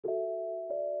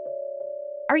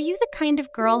Are you the kind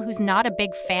of girl who's not a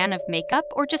big fan of makeup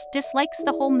or just dislikes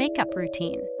the whole makeup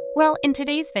routine? Well, in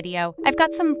today's video, I've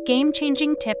got some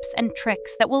game-changing tips and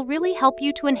tricks that will really help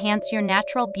you to enhance your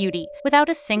natural beauty without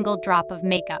a single drop of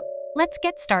makeup. Let's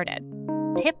get started.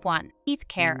 Tip 1. Teeth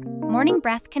care. Morning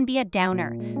breath can be a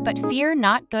downer, but fear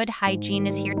not, good hygiene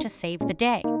is here to save the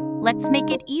day. Let's make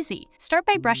it easy. Start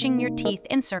by brushing your teeth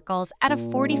in circles at a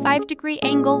 45-degree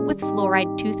angle with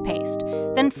fluoride toothpaste,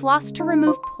 then floss to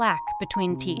remove plaque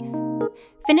between teeth.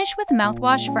 Finish with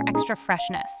mouthwash for extra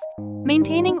freshness.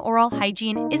 Maintaining oral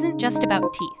hygiene isn't just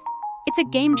about teeth. It's a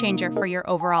game changer for your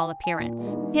overall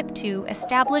appearance. Tip 2.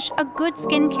 Establish a good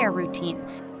skincare routine.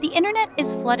 The internet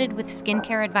is flooded with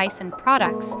skincare advice and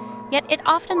products, yet it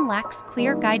often lacks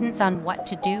clear guidance on what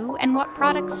to do and what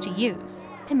products to use.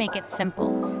 To make it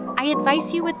simple, I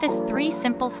advise you with this 3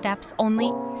 simple steps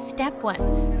only. Step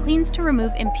 1. Cleanse to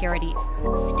remove impurities.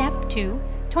 Step 2.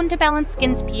 Tone to balance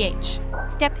skin's pH.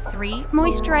 Step 3.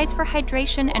 Moisturize for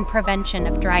hydration and prevention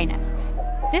of dryness.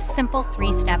 This simple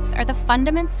 3 steps are the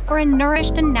fundamentals for a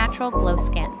nourished and natural glow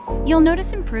skin. You'll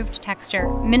notice improved texture,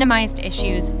 minimized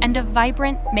issues, and a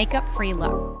vibrant, makeup-free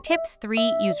look. Tips 3.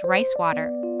 Use rice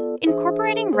water.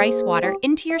 Incorporating rice water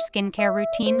into your skincare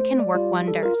routine can work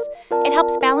wonders. It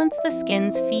helps balance the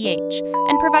skin's pH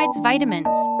and provides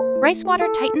vitamins. Rice water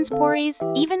tightens pores,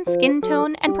 evens skin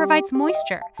tone, and provides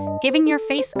moisture, giving your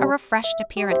face a refreshed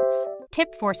appearance.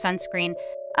 Tip 4. Sunscreen.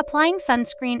 Applying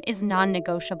sunscreen is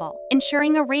non-negotiable,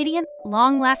 ensuring a radiant,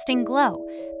 long-lasting glow.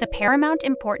 The paramount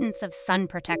importance of sun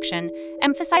protection,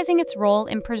 emphasizing its role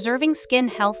in preserving skin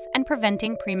health and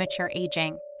preventing premature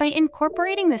aging. By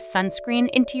incorporating this sunscreen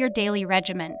into your daily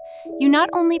regimen, you not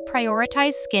only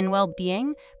prioritize skin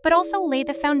well-being, but also lay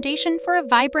the foundation for a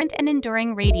vibrant and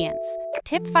enduring radiance.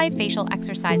 Tip 5. Facial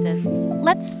exercises.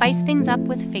 Let's spice things up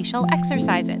with facial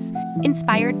exercises.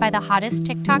 Inspired by the hottest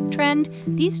TikTok trend,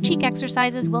 these cheek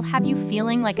exercises will have you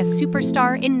feeling like a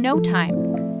superstar in no time.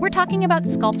 We're talking about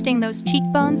sculpting those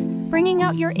cheekbones, bringing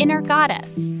out your inner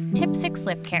goddess. Tip 6.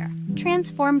 Lip care.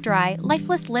 Transform dry,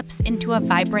 lifeless lips into a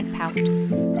vibrant pout.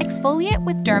 Exfoliate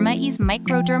with Derma-Ease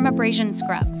Microdermabrasion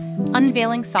Scrub,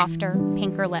 unveiling softer,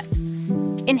 pinker lips.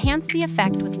 Enhance the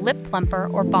effect with Lip Plumper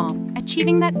or Balm,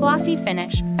 achieving that glossy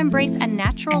finish. Embrace a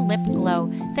natural lip glow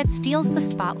that steals the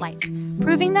spotlight,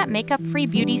 proving that makeup-free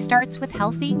beauty starts with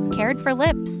healthy, cared-for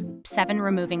lips. 7.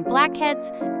 Removing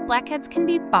blackheads. Blackheads can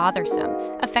be bothersome,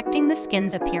 affecting the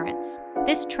skin's appearance.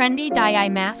 This trendy dye-eye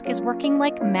mask is working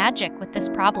like magic with this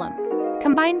problem.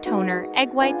 Combine toner,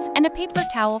 egg whites, and a paper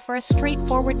towel for a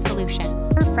straightforward solution.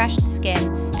 Refreshed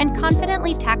skin, and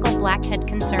confidently tackle blackhead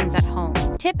concerns at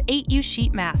home. Tip 8. Use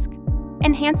sheet mask.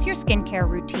 Enhance your skincare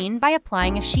routine by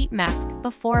applying a sheet mask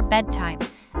before bedtime.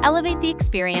 Elevate the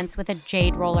experience with a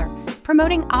jade roller,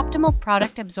 promoting optimal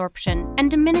product absorption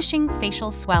and diminishing facial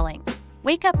swelling.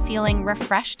 Wake up feeling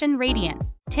refreshed and radiant.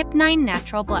 Tip 9.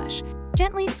 Natural blush.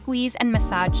 Gently squeeze and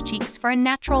massage cheeks for a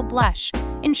natural blush,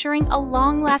 ensuring a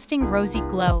long-lasting rosy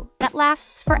glow that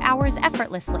lasts for hours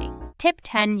effortlessly. Tip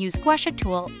 10. Use Gua Sha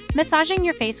Tool. Massaging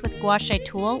your face with Gua Sha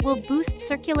Tool will boost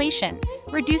circulation,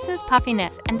 reduces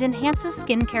puffiness, and enhances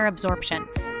skincare absorption,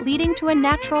 leading to a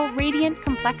natural, radiant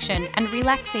complexion and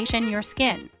relaxation your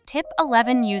skin. Tip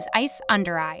 11. Use Ice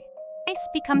Under Eye. Ice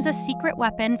becomes a secret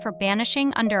weapon for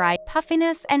banishing under-eye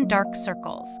puffiness and dark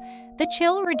circles. The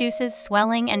chill reduces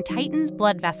swelling and tightens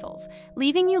blood vessels,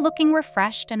 leaving you looking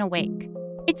refreshed and awake.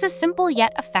 It's a simple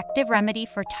yet effective remedy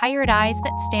for tired eyes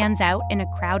that stands out in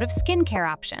a crowd of skincare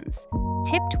options.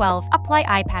 Tip 12. Apply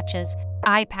eye patches.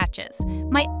 Eye patches,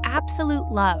 my absolute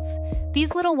love.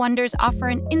 These little wonders offer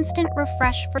an instant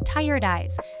refresh for tired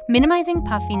eyes, minimizing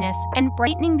puffiness and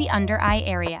brightening the under-eye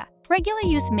area. Regular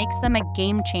use makes them a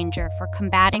game changer for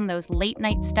combating those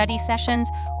late-night study sessions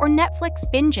or Netflix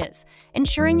binges,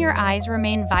 ensuring your eyes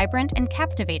remain vibrant and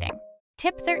captivating.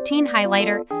 Tip 13.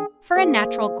 Highlighter. For a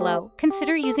natural glow,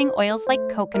 consider using oils like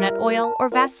coconut oil or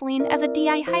Vaseline as a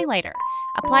DI highlighter.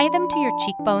 Apply them to your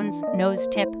cheekbones, nose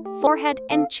tip, forehead,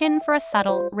 and chin for a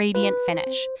subtle, radiant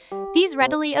finish. These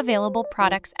readily available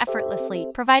products effortlessly,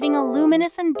 providing a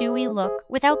luminous and dewy look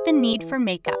without the need for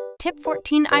makeup. Tip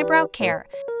 14. Eyebrow care.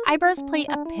 Eyebrows play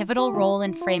a pivotal role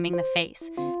in framing the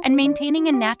face, and maintaining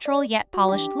a natural yet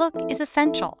polished look is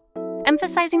essential.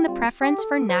 Emphasizing the preference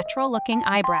for natural-looking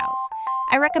eyebrows,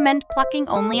 I recommend plucking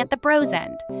only at the brows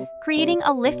end, creating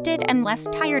a lifted and less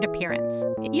tired appearance.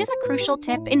 Use a crucial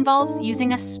tip involves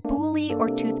using a spoolie or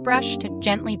toothbrush to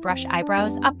gently brush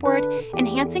eyebrows upward,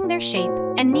 enhancing their shape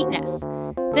and neatness.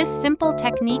 This simple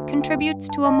technique contributes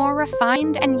to a more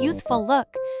refined and youthful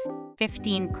look.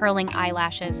 15. Curling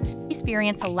eyelashes.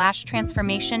 Experience a lash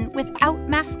transformation without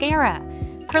mascara.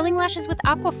 Curling lashes with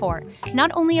Aquaphor not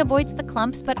only avoids the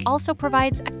clumps but also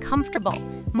provides a comfortable,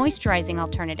 moisturizing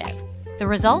alternative. The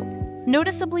result?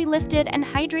 Noticeably lifted and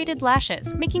hydrated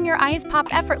lashes, making your eyes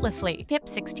pop effortlessly. Tip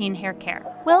 16. Hair care.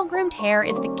 Well-groomed hair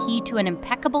is the key to an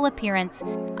impeccable appearance.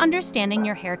 Understanding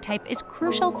your hair type is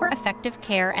crucial for effective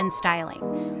care and styling.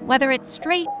 Whether it's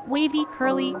straight, wavy,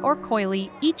 curly, or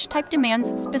coily, each type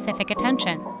demands specific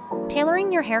attention.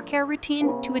 Tailoring your hair care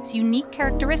routine to its unique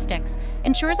characteristics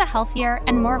ensures a healthier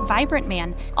and more vibrant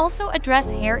man. Also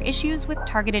address hair issues with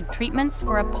targeted treatments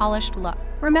for a polished look.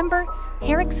 Remember,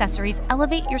 hair accessories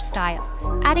elevate your style,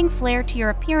 adding flair to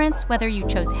your appearance whether you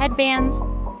chose headbands,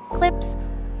 clips,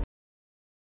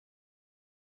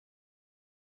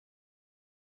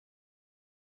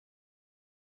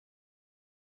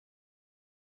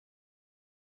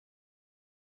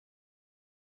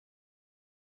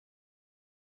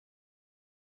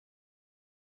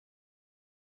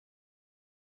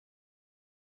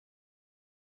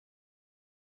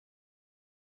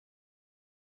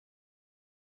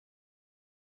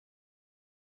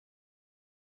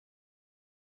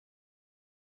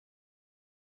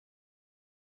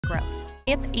 growth.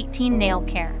 Tip 18. Nail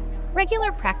care.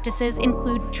 Regular practices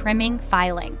include trimming,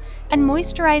 filing, and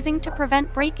moisturizing to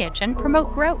prevent breakage and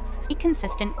promote growth.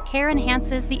 Consistent care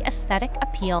enhances the aesthetic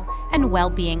appeal and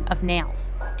well-being of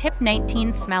nails. Tip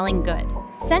 19. Smelling good.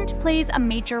 Scent plays a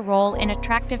major role in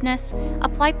attractiveness.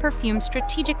 Apply perfume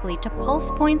strategically to pulse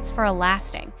points for a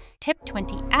lasting. Tip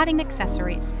 20. Adding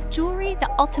accessories. Jewelry, the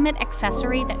ultimate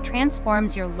accessory that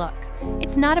transforms your look.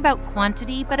 It's not about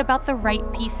quantity, but about the right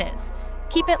pieces.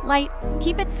 Keep it light,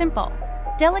 keep it simple.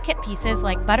 Delicate pieces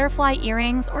like butterfly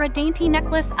earrings or a dainty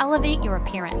necklace elevate your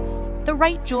appearance. The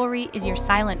right jewelry is your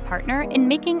silent partner in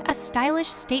making a stylish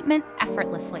statement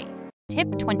effortlessly.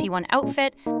 Tip 21.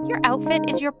 Outfit. Your outfit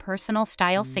is your personal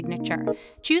style signature.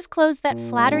 Choose clothes that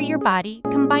flatter your body,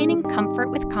 combining comfort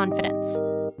with confidence.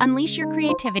 Unleash your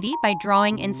creativity by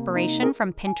drawing inspiration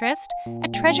from Pinterest, a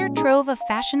treasure trove of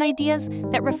fashion ideas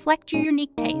that reflect your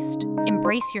unique taste.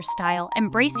 Embrace your style,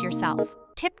 embrace yourself.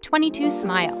 Tip 22.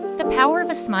 Smile. The power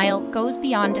of a smile goes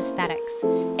beyond aesthetics.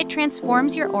 It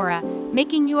transforms your aura,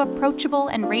 making you approachable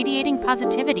and radiating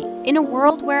positivity. In a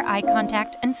world where eye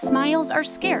contact and smiles are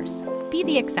scarce, be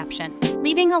the exception,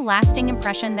 leaving a lasting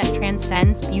impression that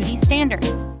transcends beauty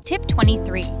standards. Tip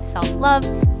 23. Self-love.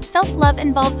 Self-love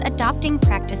involves adopting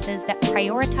practices that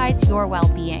prioritize your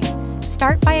well-being.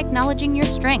 Start by acknowledging your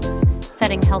strengths,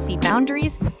 setting healthy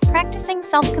boundaries, practicing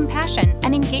self-compassion,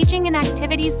 and engaging in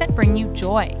activities that bring you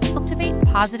joy. Cultivate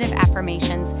positive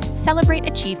affirmations, celebrate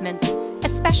achievements,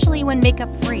 especially when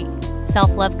makeup-free.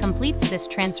 Self-love completes this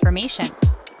transformation.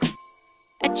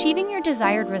 Achieving your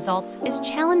desired results is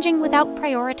challenging without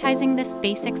prioritizing this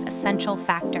basics essential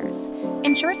factors.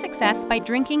 Ensure success by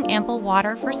drinking ample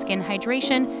water for skin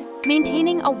hydration,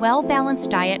 maintaining a well-balanced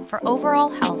diet for overall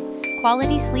health.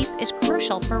 Quality sleep is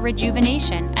crucial for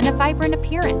rejuvenation and a vibrant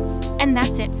appearance. And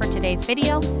that's it for today's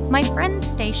video. My friends,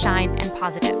 stay shine and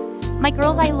positive. My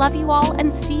girls, I love you all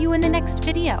and see you in the next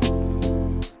video.